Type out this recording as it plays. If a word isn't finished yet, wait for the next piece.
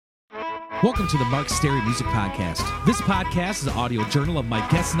Welcome to the Mark Stary Music Podcast. This podcast is an audio journal of my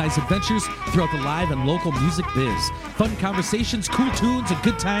guests and I's adventures throughout the live and local music biz. Fun conversations, cool tunes, and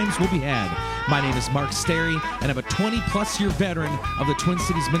good times will be had. My name is Mark Stary, and I'm a 20-plus year veteran of the Twin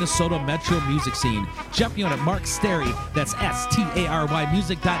Cities, Minnesota metro music scene. Check me out at Mark Stary, that's STARY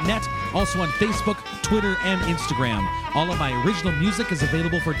music.net, also on Facebook, Twitter, and Instagram. All of my original music is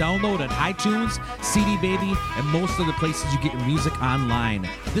available for download on iTunes, CD Baby, and most of the places you get your music online.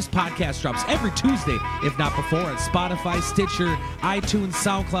 This podcast drops every Tuesday, if not before, on Spotify, Stitcher, iTunes,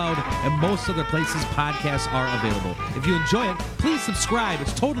 SoundCloud, and most other places podcasts are available. If you enjoy it, please subscribe.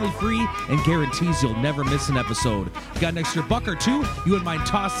 It's totally free and guarantees you'll never miss an episode. Got an extra buck or two you wouldn't mind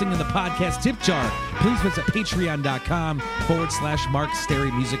tossing in the podcast tip jar? Please visit patreon.com/Mark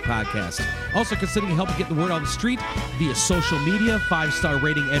Stary Music Podcast. Also considering helping get the word on the street via social media, 5-star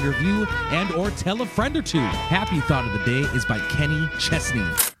rating and review, and or tell a friend or two. Happy Thought of the Day is by Kenny Chesney.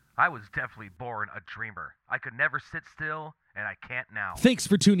 I was definitely born a dreamer. I could never sit still, and I can't now. Thanks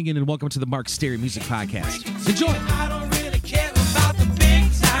for tuning in and welcome to the Mark Stary Music Podcast. Enjoy. I don't really care about the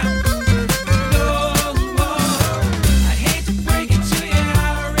big time. No more. I hate to break it to you,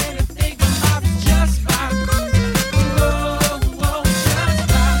 I already think my life is just fine. No, just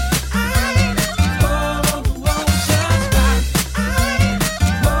fine.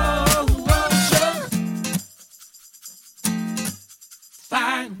 Just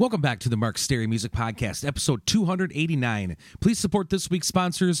fine. Welcome back to the Mark Stary Music Podcast, episode 289. Please support this week's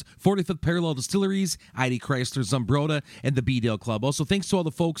sponsors, 45th Parallel Distilleries, ID Chrysler Zumbrota, and the B-Dale Club. Also, thanks to all the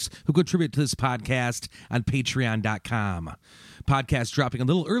folks who contribute to this podcast on patreon.com. Podcast dropping a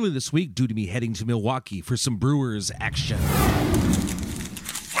little early this week due to me heading to Milwaukee for some Brewers action.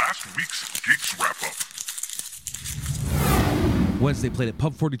 Last week's Geeks Wrap-Up. Wednesday played at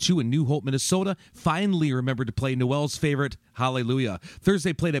Pub 42 in New Hope, Minnesota. Finally remembered to play Noel's favorite, Hallelujah.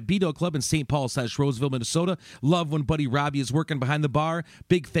 Thursday played at B-Dale Club in St. Paul/Roseville, Minnesota. Love when Buddy Robbie is working behind the bar.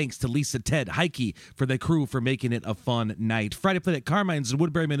 Big thanks to Lisa, Ted, Heike for the crew for making it a fun night. Friday played at Carmine's in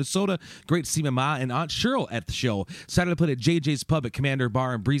Woodbury, Minnesota. Great to see my ma and Aunt Cheryl at the show. Saturday played at JJ's Pub at Commander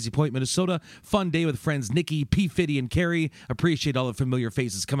Bar in Breezy Point, Minnesota. Fun day with friends Nikki, P. Fitty, and Carrie. Appreciate all the familiar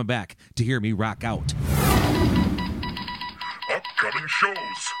faces coming back to hear me rock out. Upcoming shows.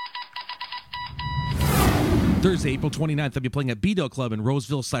 Thursday, April 29th, I'll be playing at B-Dale Club in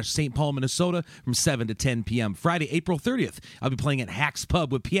Roseville/St. Paul, Minnesota from 7 to 10 p.m. Friday, April 30th, I'll be playing at Hacks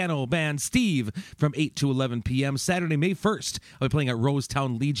Pub with piano band Steve from 8 to 11 p.m. Saturday, May 1st, I'll be playing at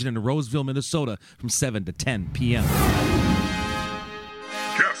Rosetown Legion in Roseville, Minnesota from 7 to 10 p.m.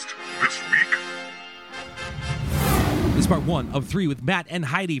 Guest this week. This is part 1 of 3 with Matt and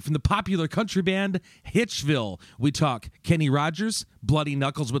Heidi from the popular country band Hitchville. We talk Kenny Rogers, Bloody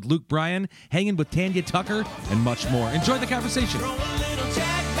Knuckles with Luke Bryan, Hanging with Tanya Tucker, and much more. Enjoy the conversation. Throw a little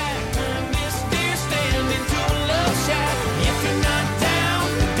jack back, turn this deer stand into a love shack. If you're not down,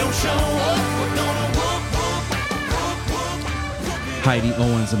 don't show up. We're gonna whoop. Heidi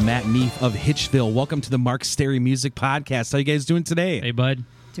Owens and Matt Neef of Hitchville. Welcome to the Mark Stary Music Podcast. How you guys doing today? Hey, bud.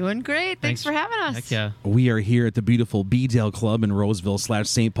 Doing great. Thanks for having us. Heck yeah. We are here at the beautiful B-Dale Club in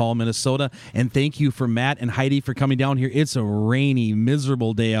Roseville/St. Paul, Minnesota. And thank you for Matt and Heidi for coming down here. It's a rainy,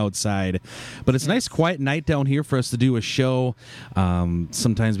 miserable day outside. But it's a nice, quiet night down here for us to do a show.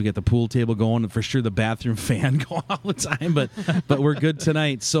 Sometimes we get the pool table going and for sure the bathroom fan going all the time. But we're good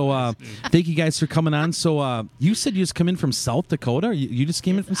tonight. So thank you guys for coming on. So you said you just come in from South Dakota? You just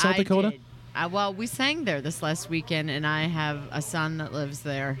came in from South Dakota? Did. Well, we sang there this last weekend, and I have a son that lives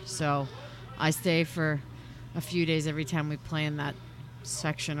there, so I stay for a few days every time we play in that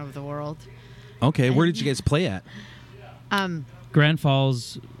section of the world. Okay, where did you guys play at? Grand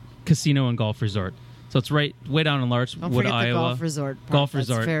Falls Casino and Golf Resort. So it's right way down in Don't Larchwood, forget Iowa. the golf resort part. Golf That's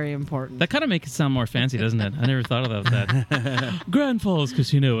resort. very important. That kind of makes it sound more fancy, doesn't it? I never thought of that. Grand Falls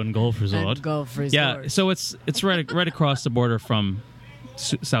Casino and Golf Resort. And golf resort. Yeah, so it's right across the border from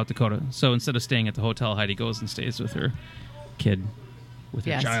South Dakota. So instead of staying at the hotel, Heidi goes and stays with her kid, with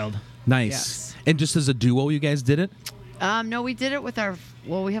her Yes. child. Nice. Yes. And just as a duo, you guys did it? No, we did it with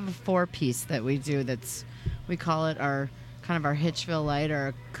we have a 4-piece that we do we call it our Hitchville Light,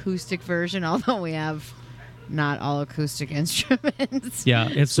 our acoustic version, although we have not all acoustic instruments. Yeah,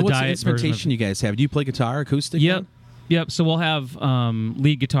 it's So the what's the diet instrumentation version you guys have? Do you play guitar, acoustic? Yep. Yep. So we'll have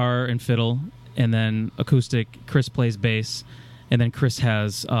lead guitar and fiddle, and then acoustic. Chris plays bass, and then Chris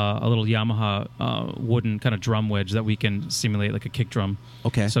has a little Yamaha wooden kind of drum wedge that we can simulate like a kick drum.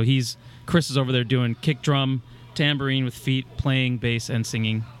 Okay. So Chris is over there doing kick drum, tambourine with feet, playing bass and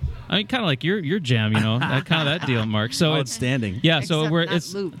singing. I mean, kind of like your jam, that kind of that deal, Mark. So it's Outstanding. yeah. So Except we're not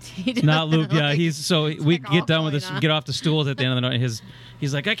it's looped. He not looped. doesn't, Yeah, like- he's so we like all get done with going this, on. get off the stools at the end of the night.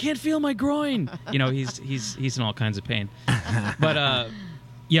 He's like, I can't feel my groin. He's in all kinds of pain. But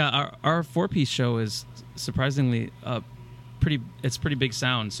yeah, our 4-piece show is surprisingly pretty big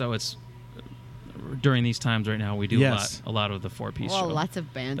sound. So it's during these times right now we do Yes. a lot of the 4-piece Well, show. lots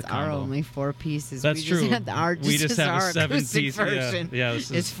of bands The are combo. only 4 pieces. That's we true. Just have We just have a our 7-piece, acoustic yeah. version. Yeah,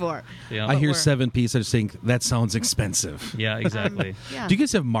 this is is- 4. Yeah. I hear we're- 7-piece. I just think that sounds expensive. Yeah, exactly. Yeah. Do you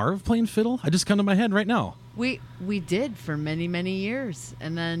guys have Marv playing fiddle? I just come to my head right now. We did for many years,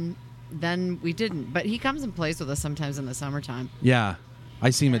 and then we didn't. But he comes and plays with us sometimes in the summertime. Yeah. I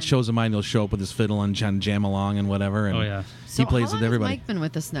see him at shows of mine. He'll show up with his fiddle and jam along and whatever. And Oh, yeah. So he plays how long with everybody. Has Mike been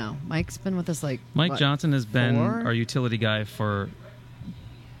with us now? Mike's been with us Mike what, Johnson has been 4? our utility guy for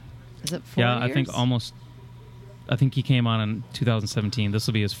Is it 4 yeah, years? I think almost. I think he came on in 2017. This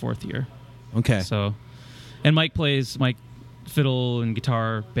will be his 4th year. Okay. So, and Mike plays fiddle and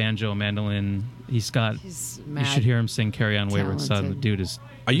guitar, banjo, mandolin. He's got. He's You mad. should hear him sing "Carry On, Wayward Son." The talented. dude is.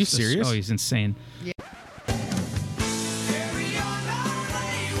 Are you he's just- serious? Oh, he's insane. Carry on,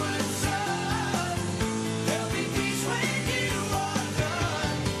 wayward son. There'll be peace when you are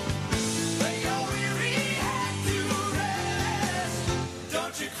done. Lay your weary head to rest.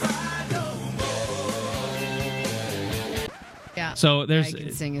 Don't you cry no more. Yeah. So there's. I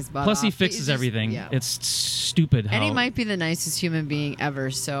can sing his butt Plus, he off. fixes He's just- everything. yeah. It's stupid how. And he might be the nicest human being ever.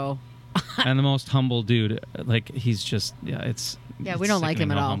 So and the most humble dude. Like he's just it's. Yeah, we it's don't like him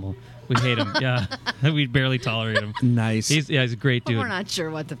sickening at how all. humble. We hate him. Yeah, we barely tolerate him. Nice. He's a great dude. we're not sure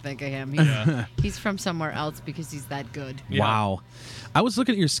what to think of him. He's from somewhere else because he's that good. Yeah. Wow. I was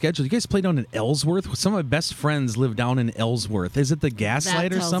looking at your schedule. You guys play down in Ellsworth? Some of my best friends live down in Ellsworth. Is it the Gaslight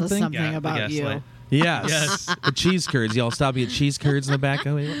That or tells us something? something Yeah, the about you. Gaslight. Yes. Yes. The cheese curds. Y'all stop me at cheese curds in the back.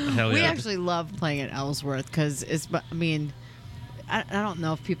 Oh, wait. Hell We yeah. actually love playing at Ellsworth because I don't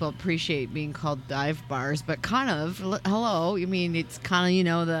know if people appreciate being called dive bars, but kind of. Hello, I mean, it's kind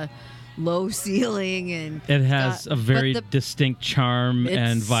of the low ceiling and It has a very but distinct charm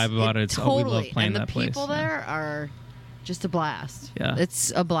and vibe about it. It's totally. we love playing and that the place. people there are just a blast. Yeah.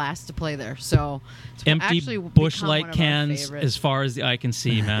 It's a blast to play there. So it's Empty actually Bush become one Light of our cans favorites. as far as the eye can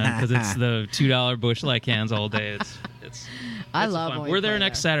see, man, because it's the $2 Bush Light cans all day. It's I it's love fun. when we We're there play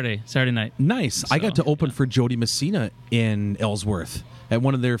next there. Saturday night. Nice. I got So, to open yeah. for Jody Messina in Ellsworth at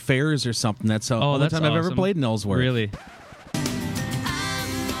one of their fairs or something. That's the only that's time I've ever awesome. played in Ellsworth. Really?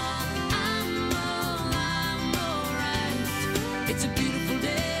 It's a beautiful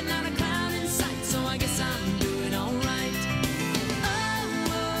day, not a cloud in sight, so I guess I'm doing alright.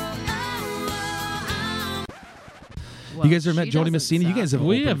 Well, You guys ever met she Jody doesn't Messina? You suck. guys have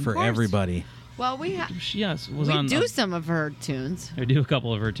We opened have- for of course. everybody. Well, we Yes, was we on. do some of her tunes. I do a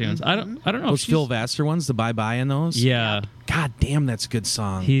couple of her tunes. I don't know. if Those she's- Phil Vassar ones, the Bye Bye in those? Yeah, God damn, that's a good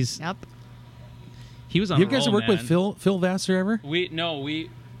song. he Yep. was on. you a guys roll, worked with man. Phil Vassar ever? We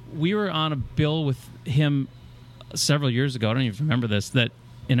were on a bill with him several years ago. I don't even remember this.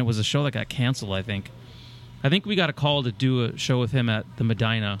 And it was a show that got canceled. I think we got a call to do a show with him at the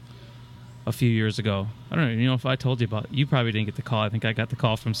Medina a few years ago. I don't know. You know if I told you about. You probably didn't get the call. I think I got the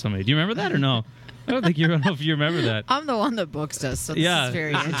call from somebody. Do you remember that or no? I don't know if you remember that. I'm the one that books us, so this Yeah, is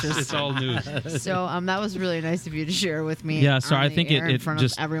very interesting. it's all news. So that was really nice of you to share with me. Yeah, so on I the think air in it front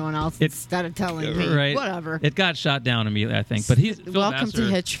just- of everyone else it- instead of telling me Right. whatever. It got shot down immediately, I think. But he's Phil Welcome to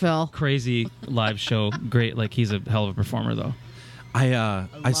Vassar, Hitchville. Crazy live show. Great. Like he's a hell of a performer, though.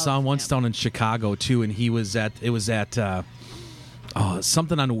 I saw him once him. down in Chicago too, and he was at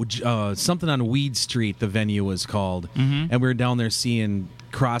something on Weed Street. The venue was called, and we were down there seeing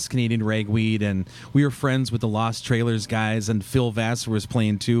Cross Canadian Ragweed, and we were friends with the Lost Trailers guys, and Phil Vassar was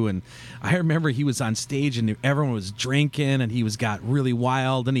playing too. And I remember he was on stage, and everyone was drinking, and he got really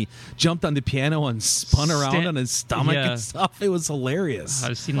wild, and he jumped on the piano and spun around on his stomach Yeah. and stuff. It was hilarious.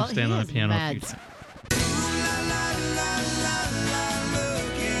 I've seen him Well, stand he on is the piano. A mad. few times.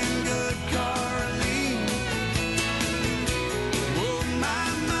 Looking good, Carly. Oh, my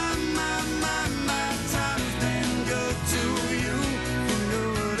time's been good to you. You know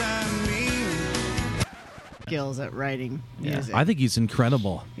what I mean? Skills at writing Yeah. music. I think he's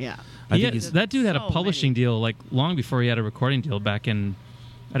incredible. yeah. I He think had- he's that dude had so a publishing deal like long before he had a recording deal back in.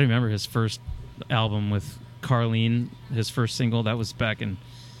 I don't remember his first album with Carlene, his first single. That was back in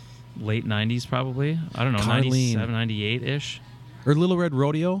late 90s, probably. I don't know, Carlene. 97, 98 ish. or Little Red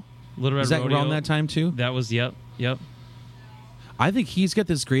Rodeo. Little Red Is that Rodeo. around that time too? That was yep. I think he's got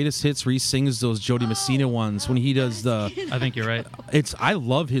this greatest hits where he sings those Jody Messina ones when he does the. I think you're right. I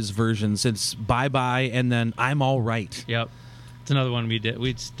love his versions. It's Bye Bye and then I'm All Right. Yep. It's another one we did.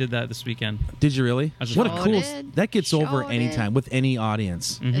 We just did that this weekend. Did you really? I just What a Sure cool. did. That gets over Sure anytime with any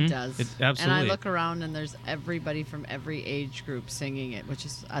audience. Mhm. It does. Absolutely. And I look around and there's everybody from every age group singing it, which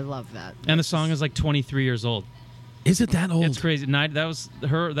is I love that. And the song is like 23 years old. Is it that old? It's crazy. That was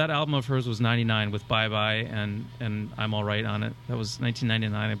her. That album of hers was 99 with Bye Bye and I'm All Right on it. That was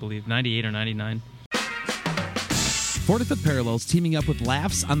 1999, I believe, 98 or 99. 45th Parallels teaming up with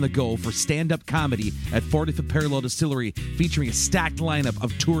Laughs on the Go for stand-up comedy at 45th Parallel Distillery, featuring a stacked lineup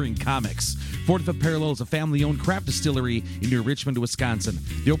of touring comics. 45th Parallel is a family-owned craft distillery in New Richmond, Wisconsin.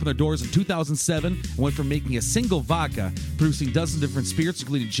 They opened their doors in 2007 and went from making a single vodka, producing dozens of different spirits,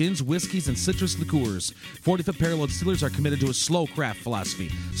 including gins, whiskeys, and citrus liqueurs. 45th Parallel distillers are committed to a slow craft philosophy.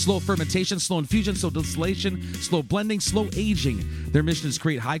 Slow fermentation, slow infusion, slow distillation, slow blending, slow aging. Their mission is to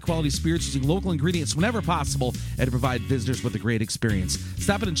create high-quality spirits using local ingredients whenever possible and to provide visitors with a great experience.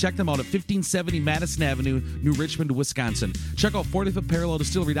 Stop in and check them out at 1570 Madison Avenue, New Richmond, Wisconsin. Check out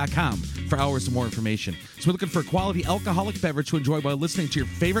 45thParallelDistillery.com for hours and more information. So we're looking for a quality alcoholic beverage to enjoy while listening to your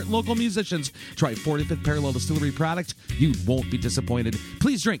favorite local musicians. Try 45th Parallel Distillery product. You won't be disappointed.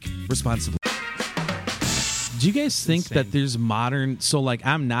 Please drink responsibly. Do you guys think Insane. that there's modern... So, like,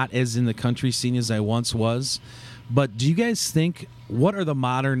 I'm not as in the country scene as I once was, but do you guys think, what are the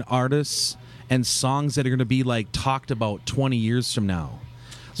modern artists and songs that are going to be, like, talked about 20 years from now?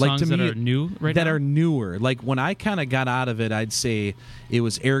 Like, Songs to that me, are new right that now? are newer. Like, when I kind of got out of it, I'd say it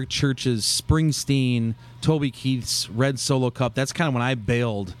was Eric Church's Springsteen, Toby Keith's Red Solo Cup. That's kind of when I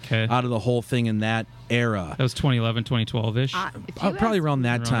bailed Okay. out of the whole thing in that era. That was 2011, 2012-ish. Probably around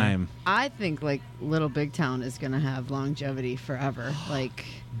that Around time. I think like Little Big Town is gonna have longevity forever. Like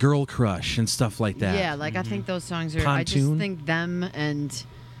Girl Crush and stuff like that. yeah, like I think those songs are. I just Pontoon. think them and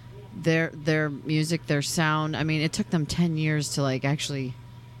their music, their sound. I mean, it took them 10 years to like actually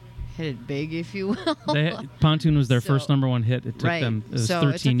hit it big, if you will. Pontoon was their So- first number one hit. It took right. them. It was so 13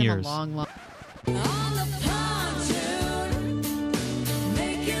 it took them years. a long. On the pontoon,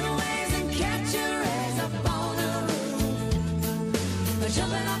 making waves and catching rays up on the roof.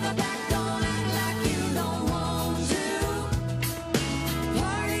 Jumping off the back, don't act like you don't want to.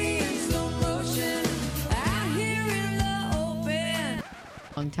 Party in slow motion, out here in the open.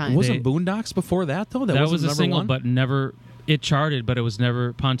 Long time. Wasn't Boondocks before that, though? That wasn't was a number single, one? but never. It charted, but it was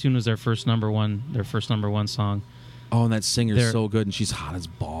never. Pontoon was their first number one. Their first number one song. Oh, and that singer's They're- so good, and she's hot as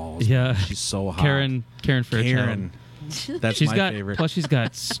balls. Yeah. She's so hot. Karen Fairchild. Karen. That's She's my got favorite. plus she's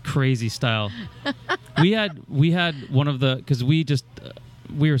got crazy style. We had one of the because we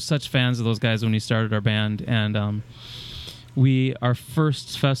were such fans of those guys when we started our band, and our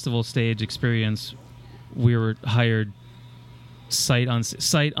first festival stage experience, we were hired sight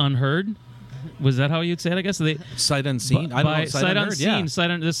unheard. Was that how you'd say it? I guess they Sight Unseen. I don't know. sight Unheard, unseen. yeah. Sight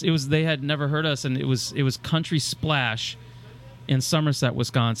un, this it was they had never heard us, and it was Country Splash in Somerset,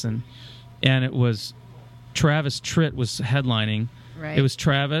 Wisconsin, and it was Travis Tritt was headlining. Right. It was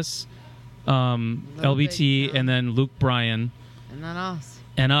Travis, Little Big LBT, Town. and then Luke Bryan And then us.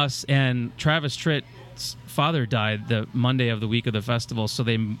 and us. And Travis Tritt's father died the Monday of the week of the festival, so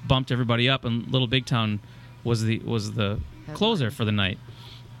they bumped everybody up, and Little Big Town was the closer for the night.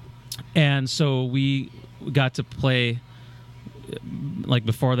 And so we got to play like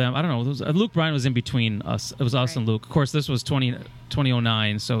before them. I don't know. It was, Luke Bryan was in between us. It was us and Luke. Of course, this was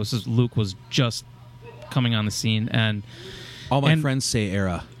 2009, so this is, Luke was just coming on the scene, and All my and- friends say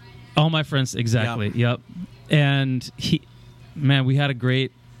era. all my friends, exactly. Yep. And we had a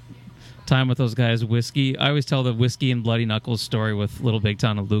great time with those guys. Whiskey. I always tell the Whiskey and Bloody Knuckles story with Little Big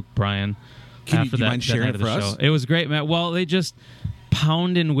Town and Luke Bryan. Do you that mind sharing night it of the for us? show. It was great, man. Well, they just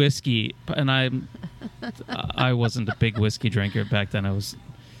pounding whiskey, and I wasn't a big whiskey drinker back then. I was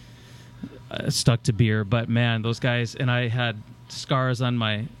stuck to beer, but man, those guys, and I had scars on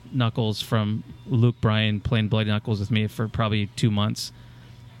my knuckles from Luke Bryan playing Bloody Knuckles with me for probably 2 months.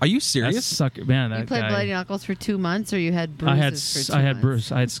 Are you That serious? sucker, man. That You played guy. Bloody Knuckles for 2 months, or you had bruises for 2 I months? had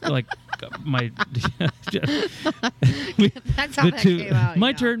Bruce. I had like my That's how that came out. my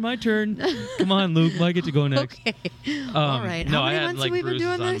yeah. turn. My turn. Come on, Luke. I get to go next. Okay. All right. No, How I many had months like have we been bruises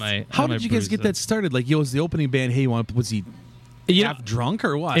doing on this? my. How on my did you guys get that bruises. started? Like, yo, was the opening band, hey, was he You know, half drunk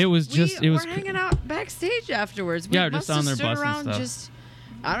or what? it was just. we It was. were hanging out backstage afterwards. We Yeah, must just on have their stood bus and around stuff. Just,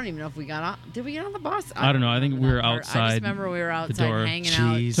 I don't even know if we got on. Did we get on the bus? I don't know. I think we were that part. I outside just remember we were the outside door. hanging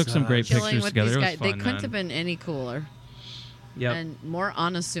Jeez. Took some great out, chilling pictures with together. these It was guys. They fun, couldn't man. have been any cooler Yep. and more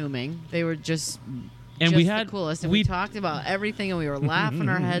unassuming. They were just. And just we the had- coolest, and we- we talked about everything, and we were laughing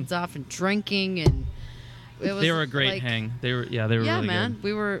our heads off and drinking, and it was They were a great like, hang. They were. Yeah, they were Yeah, really man, good.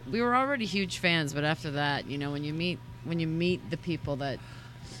 we were already huge fans, but after that, when you meet the people that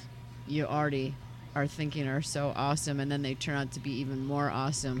you already are thinking are so awesome, and then they turn out to be even more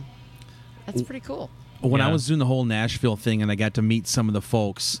awesome. That's pretty cool. When I Yeah. was doing the whole Nashville thing and I got to meet some of the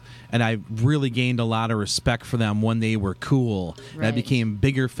folks, and I really gained a lot of respect for them when they were cool, and I Right. became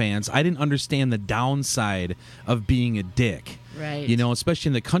bigger fans. I didn't understand the downside of being a dick. Right. You know, especially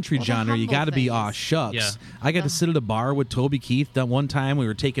in the country Well, the genre, you humble got to be things. aw shucks. Yeah. I got to sit at a bar with Toby Keith that one time. We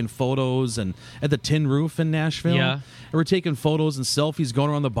were taking photos and at the Tin Roof in Nashville. Yeah. And we're taking photos and selfies going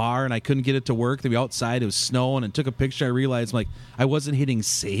around the bar, and I couldn't get it to work. They were outside, it was snowing, and took a picture. I realized like I wasn't hitting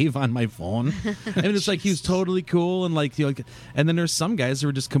save on my phone. And it's like he was totally cool, and like, you know, and then there's some guys who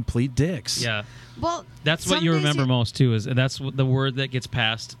were just complete dicks. Yeah. Well, That's what some you days remember most too, is that's the word that gets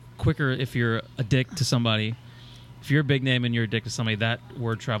passed quicker if you're a dick to somebody. If you're a big name and you're a dick to somebody, that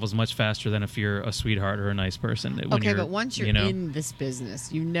word travels much faster than if you're a sweetheart or a nice person. When Okay, you're, but once you're you know, in this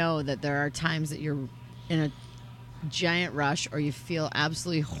business, you know that there are times that you're in a giant rush or you feel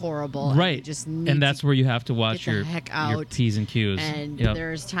absolutely horrible. And right, you just need and that's to where you have to watch get the your heck your out. P's and Q's. And Yep.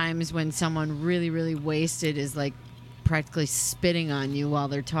 there's times when someone really, really wasted is like practically spitting on you while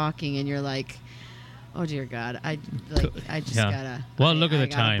they're talking, and you're like, "Oh dear God, I just Yeah. gotta." Well, look at I the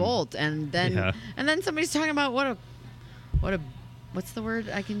gotta time. bolt, and then Yeah. somebody's talking about what's the word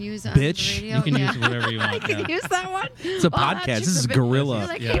I can use on Bitch. the radio? You can Yeah. use whatever you want. I can yeah. use that one. It's a podcast. that's This is super big. Gorilla. You're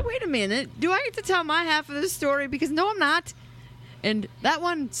like, Yeah. hey, wait a minute. Do I get to tell my half of the story? Because no, I'm not. And that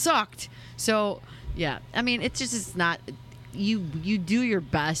one sucked. So yeah, I mean, it's not. You do your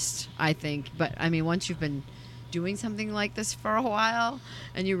best, I think. But I mean, once you've been doing something like this for a while,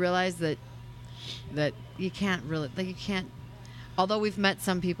 and you realize that you can't really you can't. Although we've met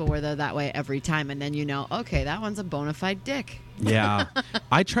some people where they're that way every time, and then you know, okay, that one's a bona fide dick. Yeah,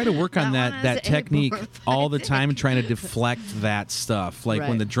 I try to work on That that one is a technique bona all the fide time, dick. trying to deflect that stuff. Like when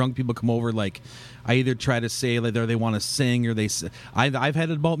Right. the drunk people come over, like I either try to say like they want to sing, or I've had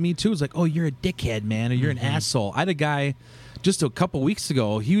it about me too. It's like, oh, you're a dickhead, man, or you're an asshole. I had a guy just a couple weeks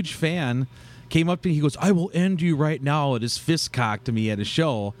ago, a huge fan, came up to me. He goes, "I will end you right now," at his fist cocked to me at a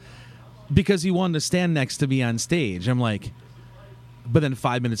show because he wanted to stand next to me on stage. I'm like. But then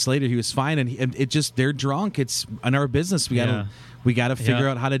 5 minutes later, he was fine, and it just they're drunk. It's in our business. We gotta figure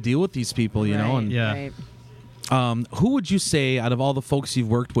Yeah. out how to deal with these people, you know. Right, And Yeah. right. who would you say out of all the folks you've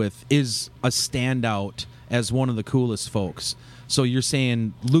worked with is a standout as one of the coolest folks? So you're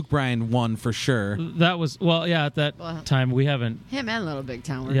saying Luke Bryan won for sure. That was at that Well, time we haven't. Him and Little Big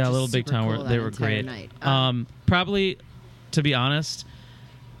Town were Yeah, just Little Big super Town cool they that were entire great. Night. Probably, to be honest,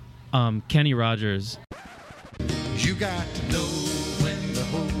 Kenny Rogers. You got to know when to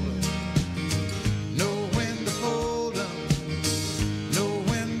hold 'em, know when to fold 'em, know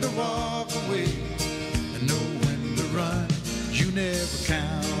when to walk away, and know when to run. You never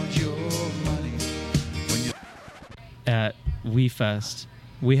count your money when you. At WeFest,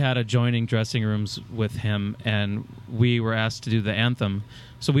 we had adjoining dressing rooms with him, and we were asked to do the anthem.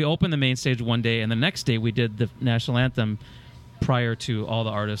 So we opened the main stage one day, and the next day we did the national anthem prior to all the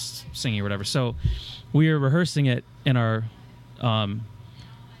artists singing or whatever. So we were rehearsing it in our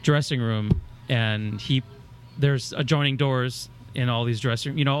dressing room, and there's adjoining doors in all these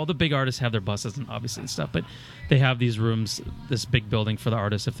dressing rooms. You know, all the big artists have their buses and obviously and stuff, but they have these rooms, this big building for the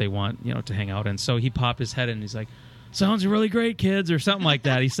artists if they want, you know, to hang out in. So he popped his head in and he's like, "Sounds really great, kids," or something like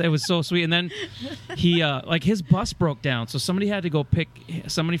that. He said it was so sweet. And then he like his bus broke down, so somebody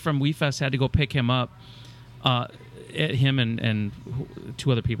from WeFest had to go pick him up, him and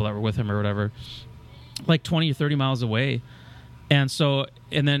two other people that were with him or whatever, like 20 or 30 miles away. And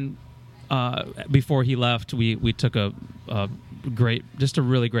then before he left, we took a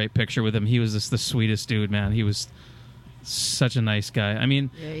really great picture with him. He was just the sweetest dude, man. He was such a nice guy. I mean,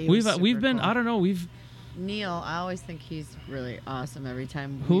 Yeah, he was we've super been cool. I don't know, we've Neil, I always think he's really awesome every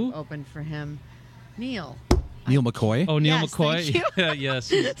time Who? we've opened for him. Neil. Neil McCoy. Oh, Neil Yes, McCoy. thank you. Yeah, yes.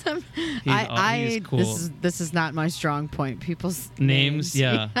 He's cool. This is not my strong point. People's Names,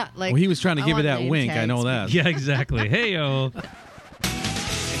 yeah. like Well, he was trying to I give it want that name wink. I tags. know that. Yeah, exactly. Hey yo. Slam,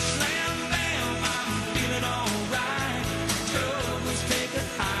 bam, I'm feeling alright. Troubles take a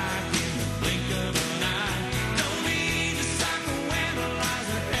hike in the blink of an eye. Don't need to psychoanalyze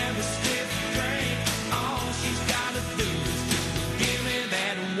or have a stiff drink. All she's gotta do is just give me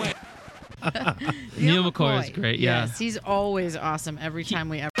that wink. Neil McCoy is great, yeah. Yes, he's always awesome every time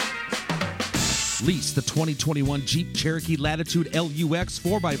we ever. Lease the 2021 Jeep Cherokee Latitude LUX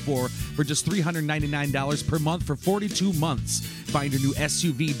 4x4 for just $399 per month for 42 months. Find your new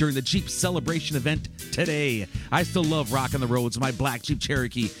SUV during the Jeep Celebration event today. I still love rocking the roads in my black Jeep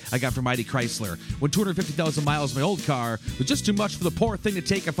Cherokee I got from Mighty Chrysler. When 250,000 miles my old car was just too much for the poor thing to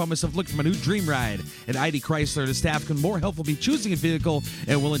take, I found myself looking for my new dream ride. At ID Chrysler, the staff can more helpful be choosing a vehicle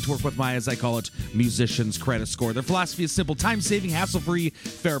and willing to work with my, as I call it, musician's credit score. Their philosophy is simple: time-saving, hassle-free,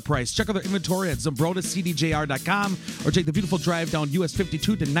 fair price. Check out their inventory at ZumbrodaCDJR.com or take the beautiful drive down US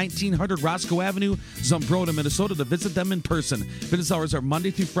 52 to 1900 Roscoe Avenue, Zumbrota, Minnesota to visit them in person. Business hours are Monday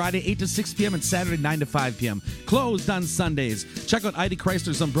through Friday, 8 to 6 p.m. and Saturday, 9 to 5 p.m. Closed on Sundays. Check out ID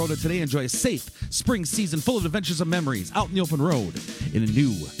Chrysler Zumbrota today. Enjoy a safe spring season full of adventures and memories out in the open road in a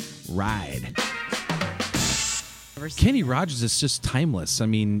new ride. Kenny Rogers is just timeless. I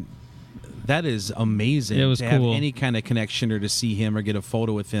mean, that is amazing. It was to cool. have any kind of connection or to see him or get a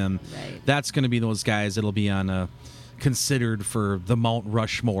photo with him. Right. That's going to be those guys that'll be on a considered for the Mount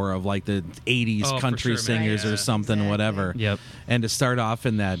Rushmore of like the 80s Oh, for country sure, man. singers Yeah. or something, Exactly. whatever. Yep. And to start off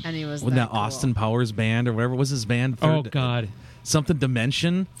in that, And he was with that that Austin cool. Powers band or whatever was his band. Oh, God. Something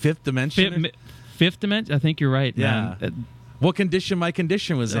Dimension, Fifth Dimension. Fifth Dimension? I think you're right, Yeah. man. What condition my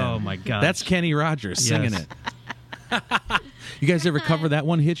condition was in. Oh, my gosh. That's Kenny Rogers singing Yes. it. You guys ever cover that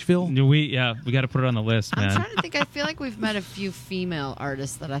one, Hitchville? We got to put it on the list, I'm man. trying to think. I feel like we've met a few female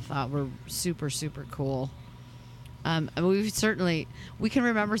artists that I thought were super, super cool. And we can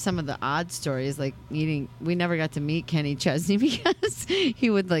remember some of the odd stories, like meeting. We never got to meet Kenny Chesney because he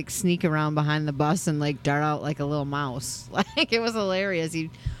would like sneak around behind the bus and like dart out like a little mouse. Like it was hilarious.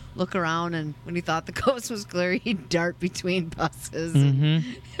 He'd look around, and when he thought the coast was clear, he'd dart between buses. And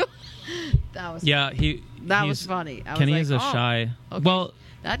that was Yeah, that he's- was funny. I Kenny was is like, a oh, shy. okay. Well,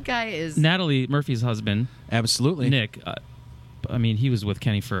 That guy is. Natalie Murphy's husband, Absolutely. Nick. I mean, he was with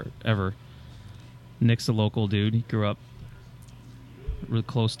Kenny forever. Nick's a local dude. He grew up really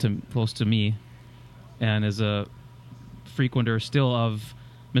close to me, and is a frequenter still of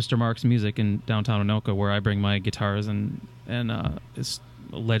Mr. Mark's Music in downtown Anoka, where I bring my guitars, and it's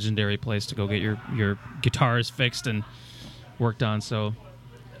a legendary place to go get your guitars fixed and worked on. So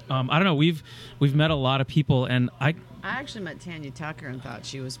I don't know. We've met a lot of people, and I actually met Tanya Tucker and thought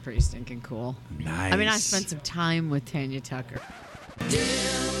she was pretty stinking cool. Nice. I mean, I spent some time with Tanya Tucker.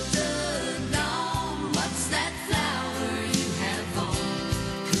 What's that flower you have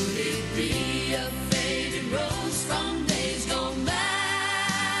on? Could it be a faded rose from days gone by?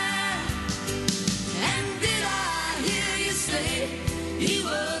 And did I hear you say he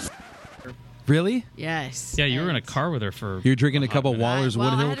was? Really? Yes. yeah, you were in a And- car with her for You're drinking a couple Waller's Well,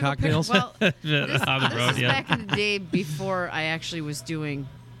 I Woodhill had to go pick- cocktails? Well, on the this road. is Yeah, back in the day before I actually was doing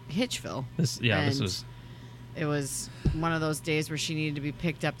Hitchville. this And was It was one of those days where she needed to be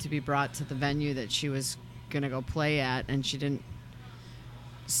picked up to be brought to the venue that she was going to go play at, and she didn't.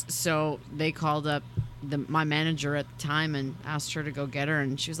 So they called up my manager at the time and asked her to go get her,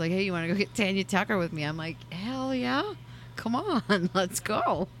 and she was like, "Hey, you want to go get Tanya Tucker with me?" I'm like, "Hell yeah. Come on, let's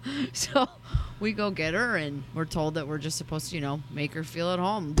go." So we go get her, and we're told that we're just supposed to, make her feel at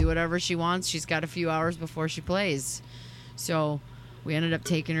home, do whatever she wants. She's got a few hours before she plays. So we ended up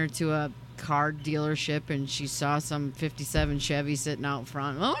taking her to a car dealership, and she saw some 57 Chevy sitting out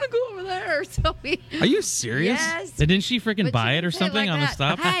front. I want to go over there. So we. Are you serious? Yes. And didn't she freaking But buy she it or didn't say something like on the that.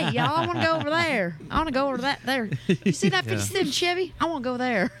 stop? Hey, y'all, I want to go over there. I want to go over to that there. You see that 57 Chevy? I want to go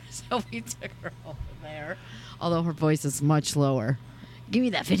there. So we took her over there, although her voice is much lower. Give me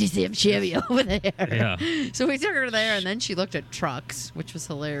that 57 Chevy over there. Yeah. So we took her there, and then she looked at trucks, which was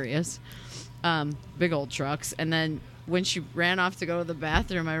hilarious. Big old trucks. And then when she ran off to go to the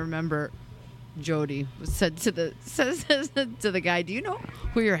bathroom, I remember Jody said to the guy, "Do you know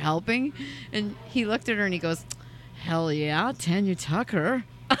who you're helping?" And he looked at her and he goes, "Hell yeah, Tanya Tucker."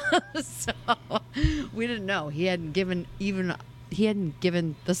 So we didn't know. He hadn't given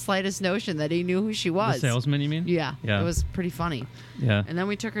the slightest notion that he knew who she The was. salesman, you mean? Yeah, Yeah. it was pretty funny. Yeah. And then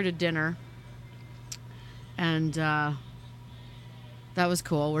we took her to dinner, and that was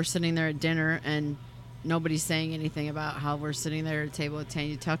cool. We're sitting there at dinner, and nobody's saying anything about how we're sitting there at a table with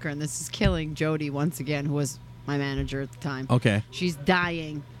Tanya Tucker, and this is killing Jody once again, who was my manager at the time. Okay. She's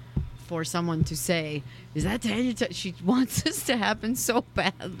dying for someone to say, "Is that Tanya Tucker?" She wants this to happen so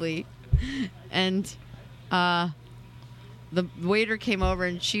badly. And the waiter came over,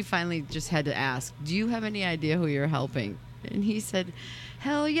 and she finally just had to ask, "Do you have any idea who you're helping?" And he said,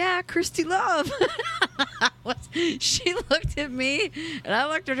 "Hell yeah, Christy Love." She looked at me, and I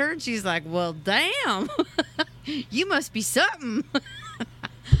looked at her, and she's like, "Well, damn, you must be something."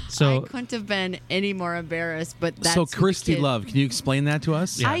 So I couldn't have been any more embarrassed. But that's So who the Christy kid- Love, can you explain that to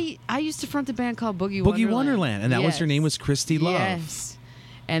us? Yeah. I used to front a band called Boogie Wonderland, and that was her name was Christy Love. Yes.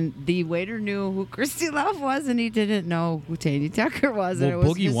 And the waiter knew who Christy Love was, and he didn't know who Tanya Tucker was. and Well, it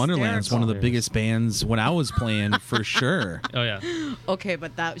was Boogie Wonderland is one of the hysterical. biggest bands when I was playing, for sure. oh yeah, Okay,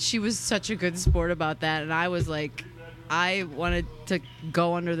 but she was such a good sport about that, and I was like, I wanted to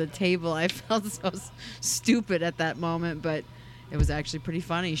go under the table. I felt so stupid at that moment, but it was actually pretty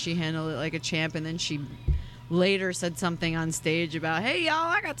funny. She handled it like a champ, and then she later said something on stage about, "Hey, y'all,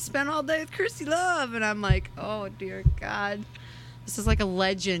 I got to spend all day with Christy Love," and I'm like, "Oh dear God, this is like a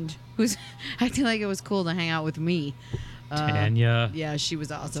legend who's acting like it was cool to hang out with me." Tanya. Yeah, she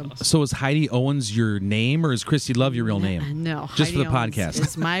was awesome. So is Heidi Owens your name, or is Christy Love your real name? No, Just for the Heidi Owens podcast.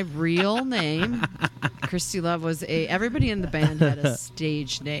 is my real name. Christy Love was everybody in the band had a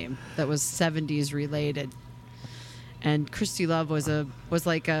stage name that was 70s related, and Christy Love was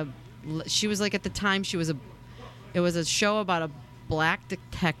like at the time it was a show about a black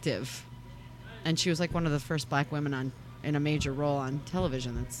detective, and she was like one of the first black women in a major role on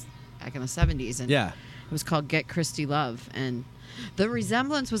television. That's back in the 70s, and Yeah. it was called Get Christy Love, and the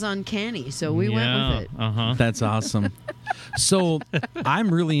resemblance was uncanny, so we went with it. Uh-huh. That's awesome. So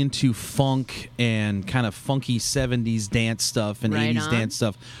I'm really into funk and kind of funky 70s dance stuff and Right 80s on. dance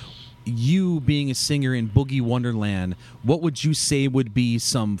stuff. You being a singer in Boogie Wonderland, what would you say would be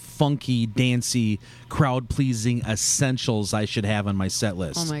some funky, dancey, crowd-pleasing essentials I should have on my set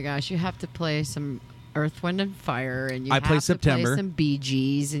list? Oh my gosh, you have to play some Earth, Wind, and Fire, and you I have play to September. play some Bee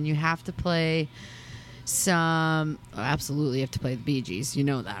Gees, and you have to play some. Absolutely, you have to play the Bee Gees. You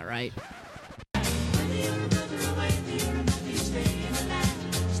know that, right?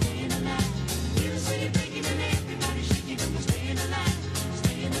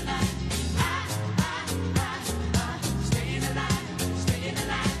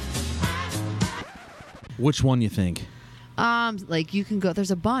 Which one you think? Like you can go.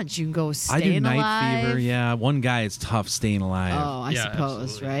 There's a bunch. You can go. I do Staying Night Alive. Fever. Yeah, one guy is tough staying alive. Oh, I Yeah, suppose,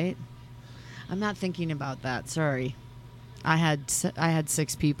 absolutely. right? I'm not thinking about that. Sorry, I had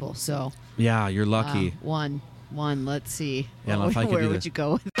 6 people, so Yeah, you're lucky. one. Let's see. Yeah, I don't know if I could where do would this. you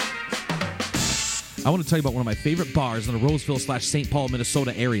go with? I want to tell you about one of my favorite bars in the Roseville/St. Paul,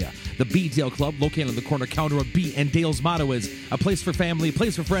 Minnesota area. The B Dale Club, located on the corner counter of B and Dale's motto is a place for family, a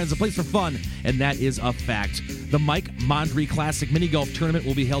place for friends, a place for fun, and that is a fact. The Mike Mondry Classic Mini Golf Tournament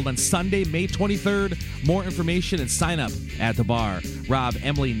will be held on Sunday, May 23rd. More information and sign up at the bar. Rob,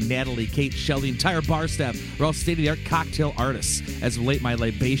 Emily, Natalie, Kate, Shelley, entire bar staff are all state-of-the-art cocktail artists. As of late, my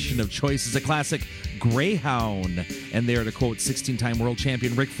libation of choice is a classic Greyhound, and they are to quote 16-time world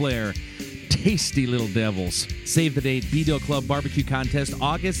champion Ric Flair, tasty little devils. Save the date, B-Dale Club Barbecue Contest,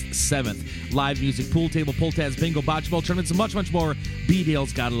 August 7th. Live music, pool table, pull tabs, bingo, bocce tournaments, and much, much more.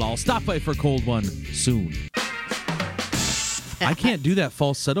 B-Dale's got it all. Stop by for a cold one soon. I can't do that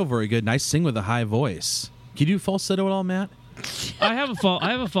falsetto very good, and I sing with a high voice. Can you do falsetto at all, Matt? I have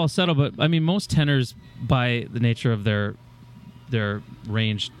a falsetto, but I mean most tenors, by the nature of their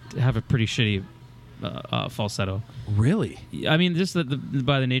range, have a pretty shitty falsetto. Really? I mean, just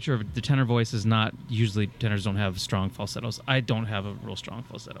by the nature of the tenor voice is not usually tenors don't have strong falsettos. I don't have a real strong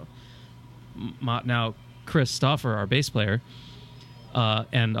falsetto. Now, Chris Stauffer, our bass player,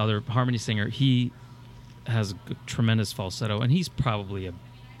 and other harmony singer, he has a tremendous falsetto, and he's probably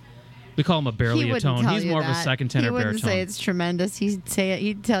we call him a barely He a wouldn't tone. tell He's you more of a that. second tenor He baritone. wouldn't say it's tremendous. He'd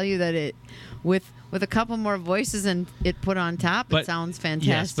tell you that it with a couple more voices and it put on top, it sounds fantastic.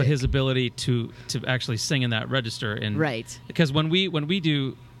 Yes, but his ability to actually sing in that register, and Right. because when we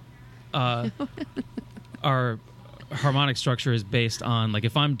do our harmonic structure is based on, like,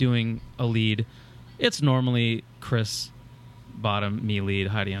 if I'm doing a lead, it's normally Chris bottom, me lead,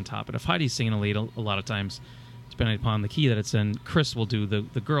 Heidi on top. But if Heidi's singing a lead, a lot of times, depending upon the key that it's in, Chris will do the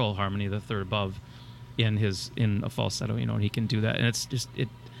girl harmony, the third above, in a falsetto, and he can do that, and it's just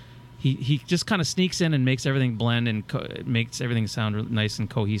He just kind of sneaks in and makes everything blend and makes everything sound nice and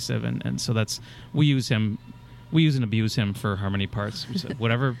cohesive, and so we use and abuse him for harmony parts. So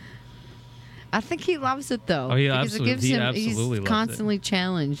whatever. I think he loves it though. Oh, he because absolutely- it gives he him, absolutely loves he's it. constantly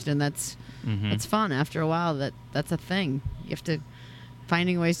challenged, and that's fun. After a while, that's a thing. You have to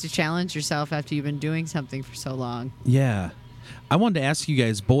finding ways to challenge yourself after you've been doing something for so long. Yeah. I wanted to ask you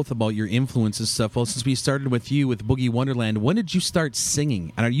guys both about your influences and stuff. Well, since we started with you with Boogie Wonderland, when did you start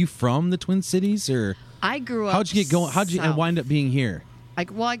singing? And are you from the Twin Cities, or I grew up. how'd you get going? How'd you south. wind up being here? I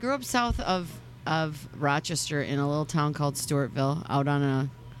grew up south of Rochester in a little town called Stewartville, out on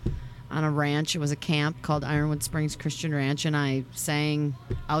a ranch. It was a camp called Ironwood Springs Christian Ranch, and I sang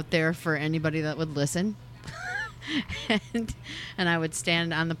out there for anybody that would listen. and I would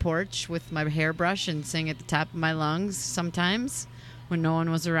stand on the porch with my hairbrush and sing at the top of my lungs sometimes when no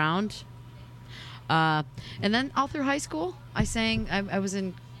one was around. And then all through high school, I sang. I was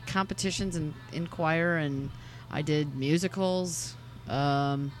in competitions and in choir, and I did musicals.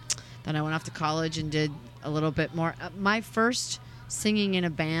 Then I went off to college and did a little bit more. My first singing in a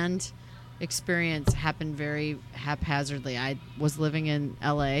band experience happened very haphazardly. I was living in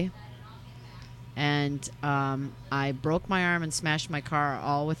LA, and I broke my arm and smashed my car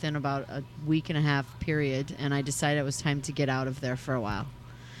all within about a week and a half period, and I decided it was time to get out of there for a while.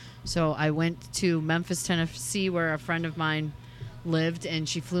 So I went to Memphis, Tennessee, where a friend of mine lived, and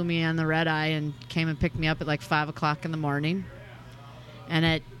she flew me on the red eye and came and picked me up at like 5 o'clock in the morning. And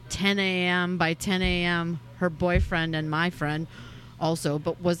at 10 a.m., by 10 a.m., her boyfriend and my friend also,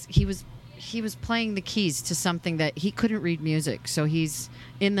 but he was playing the keys to something that he couldn't read music. So he's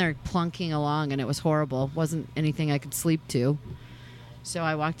in there plunking along, and it was horrible. It wasn't anything I could sleep to. So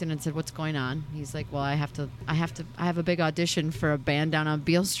I walked in and said, "What's going on?" He's like, "Well, I have a big audition for a band down on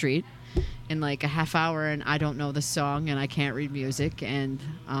Beale Street in like a half hour, and I don't know the song, and I can't read music." And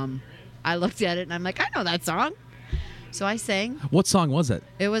I looked at it, and I'm like, "I know that song." So I sang. What song was it?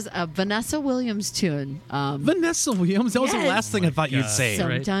 It was a Vanessa Williams tune. Vanessa Williams. That was the Yes. last thing I thought you'd God. say. So-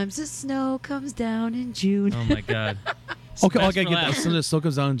 right? Sometimes the snow comes down in June. Oh my God. Okay, I Best gotta for get last. that. So the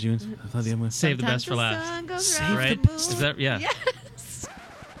goes on in June. I thought the other one. Save the best for Sometimes last. the sun goes Save round Right? the moon. Is that yeah? Yes.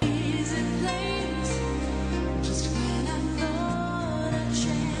 Easy place, just when I thought a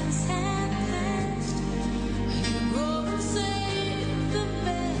chance had passed, you go and save the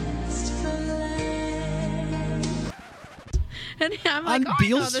best for last. And I'm like, On "Oh,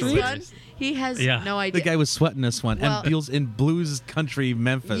 Beale I know this Street? one." He has Yeah. no The idea. guy was sweating this one. Well- and Beale's in blues country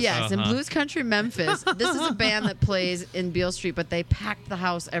Memphis. Yes, in Uh-huh. Blues Country Memphis. This is a band that plays in Beale Street, but they packed the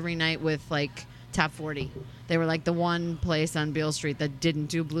house every night with like top 40. They were like the one place on Beale Street that didn't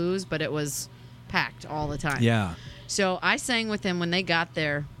do blues, but it was packed all the time. Yeah. So I sang with him when they got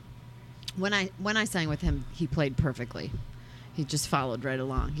there. When I sang with him, he played perfectly. He just followed right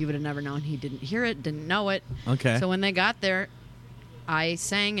along. You would have never known he didn't hear it, didn't know it. Okay. So when they got there, I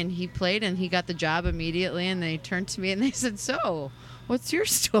sang and he played, and he got the job immediately. And they turned to me and they said, "So, what's your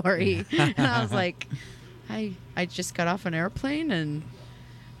story?" And I was like, I just got off an airplane, and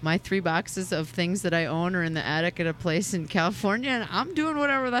my 3 boxes of things that I own are in the attic at a place in California, and I'm doing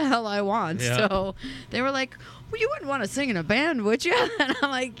whatever the hell I want." Yeah. So they were like, "Well, you wouldn't want to sing in a band, would you?" And I'm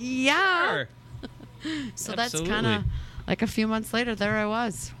like, "Yeah." Sure. So that's Absolutely. kind of like a few months later, there I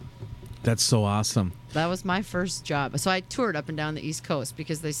was. That's so awesome. That was my first job. So I toured up and down the East Coast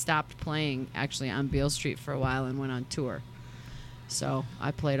because they stopped playing actually on Beale Street for a while and went on tour. So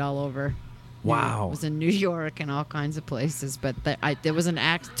I played all over. Wow. I was in New York and all kinds of places. But there was an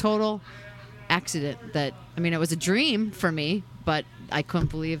total accident that, I mean, it was a dream for me, but I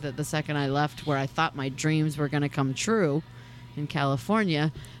couldn't believe that the second I left where I thought my dreams were going to come true in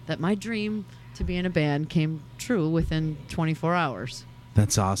California, that my dream to be in a band came true within 24 hours.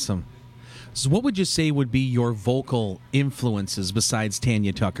 That's awesome. So what would you say would be your vocal influences besides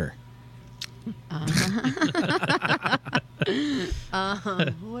Tanya Tucker?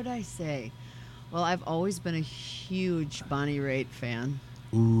 What would I say? Well, I've always been a huge Bonnie Raitt fan.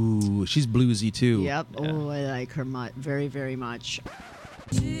 Ooh, she's bluesy too. Yep. Oh, I like her very, very much.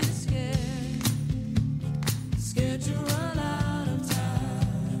 She's scared, scared to run out of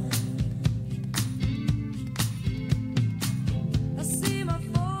time. I see my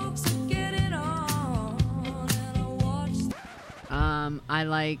folks are getting on, and I watch. I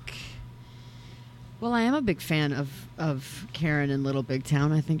like. Well, I am a big fan of Karen in Little Big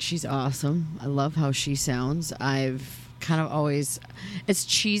Town. I think she's awesome. I love how she sounds. I've kind of always, as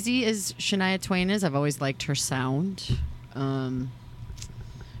cheesy as Shania Twain is, I've always liked her sound.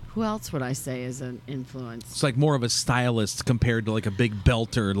 Who else would I say is an influence? It's like more of a stylist compared to like a big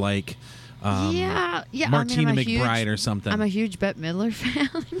belter like yeah. Martina I'm a McBride huge- or something. I'm a huge Bette Midler fan.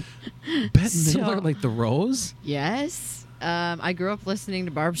 Bette so- Midler, like the Rose? Yes. I grew up listening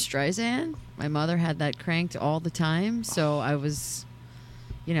to Barbra Streisand. My mother had that cranked all the time, so I was,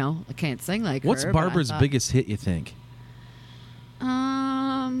 I can't sing like What's her. but I Barbara's thought- biggest hit, you think?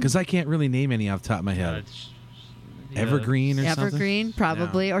 Because I can't really name any off the top of my head. Evergreen or something? Evergreen,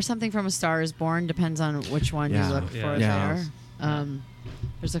 probably, or something from A Star Is Born. Depends on which one Yeah. you look Yeah. for Yeah. there.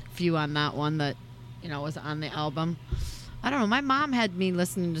 There's a few on that one that, was on the album. I don't know. My mom had me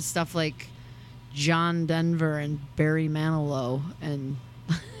listening to stuff like John Denver and Barry Manilow and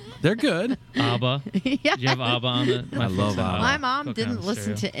They're good. ABBA. Yeah. Do you have ABBA on the? I love ABBA. My mom Cooking on didn't the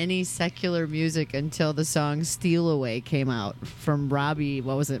listen stereo. to any secular music until the song "Steal Away" came out from Robbie.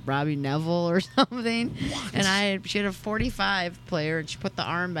 What was it, Robbie Neville or something? And she had a 45 player, and she put the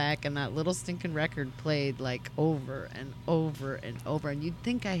arm back, and that little stinking record played like over and over and over. And you'd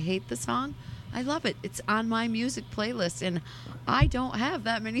think I hate the song. I love it. It's on my music playlist, and I don't have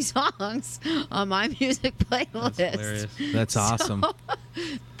that many songs on my music playlist. That's hilarious. That's awesome.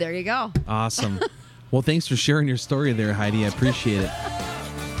 There you go. Awesome. Well, thanks for sharing your story there, Heidi. I appreciate it.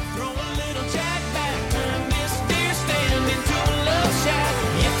 Throw a little jack back, turn this deer stand into a love shack.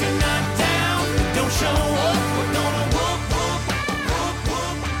 If you're not down, don't show up. We're gonna whoop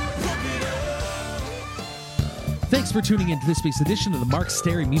it up. Thanks for tuning in to this week's edition of the Mark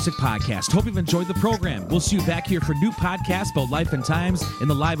Stary Music Podcast. Hope you've enjoyed the program. We'll see you back here for new podcasts about life and times in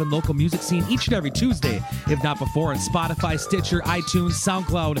the live and local music scene each and every Tuesday, if not before, on Spotify, Stitcher, iTunes,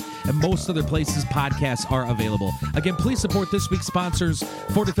 SoundCloud, and most other places podcasts are available. Again, please support this week's sponsors,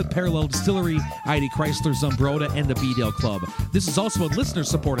 45th Parallel Distillery, ID Chrysler Zumbrota, and the B-Dale Club. This is also a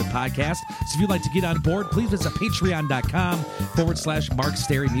listener-supported podcast, so if you'd like to get on board, please visit patreon.com/Mark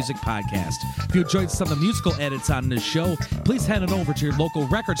Stary Music Podcast. If you enjoyed some of the musical edits on this show, please head on over to your local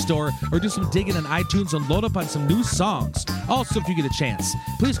record store or do some digging on iTunes and load up on some new songs. Also, if you get a chance,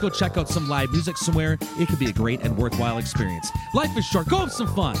 please go check out some live music somewhere. It could be a great and worthwhile experience. Life is short. Go have some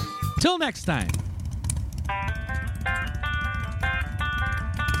fun. Till next time.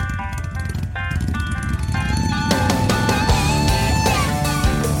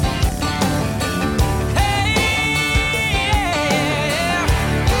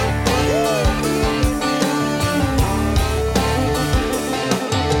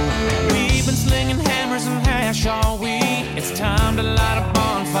 We've been slinging hammers and hash all week. It's time to light a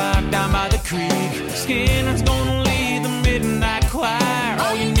bonfire down by the creek. Skinner's gonna lead the midnight choir.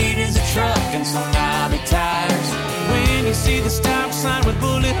 All you need is a truck and some knobby tires. When you see the stop sign with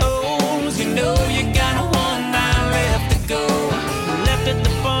bullet holes, you know you got a 1 mile left to go. Left at the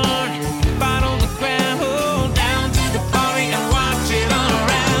barn, fight on the ground, hold down to the party and watch it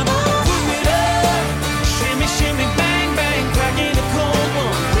unravel. Whoop it up, shimmy, shimmy, bang, bang, cracking a cold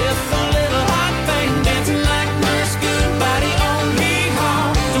one with a little hot thing dancing like nurse, good body on me,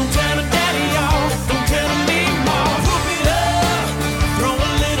 haw. Don't tell her daddy, y'all, don't tell her me, ma. Whoop it up, throw a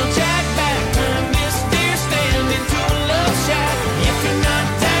little jack back, turn this deer stand into a love shack. If you're not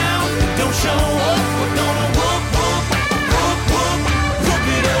down, don't show up. We're gonna whoop, whoop, whoop, whoop, whoop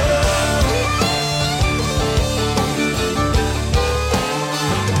it up.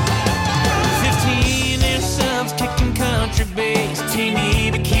 15-inch subs kicking country bass,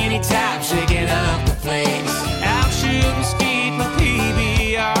 teeny bikini top shaking up the place. Out shooting skeet with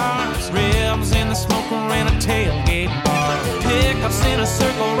PBRs, ribs in the smoke around a tailgate bar. Pickups in a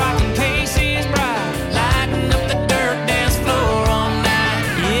circle rocking Casey's Bride, lighting up the dirt dance floor all night.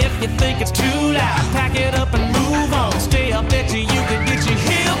 If you think it's too loud, pack it up.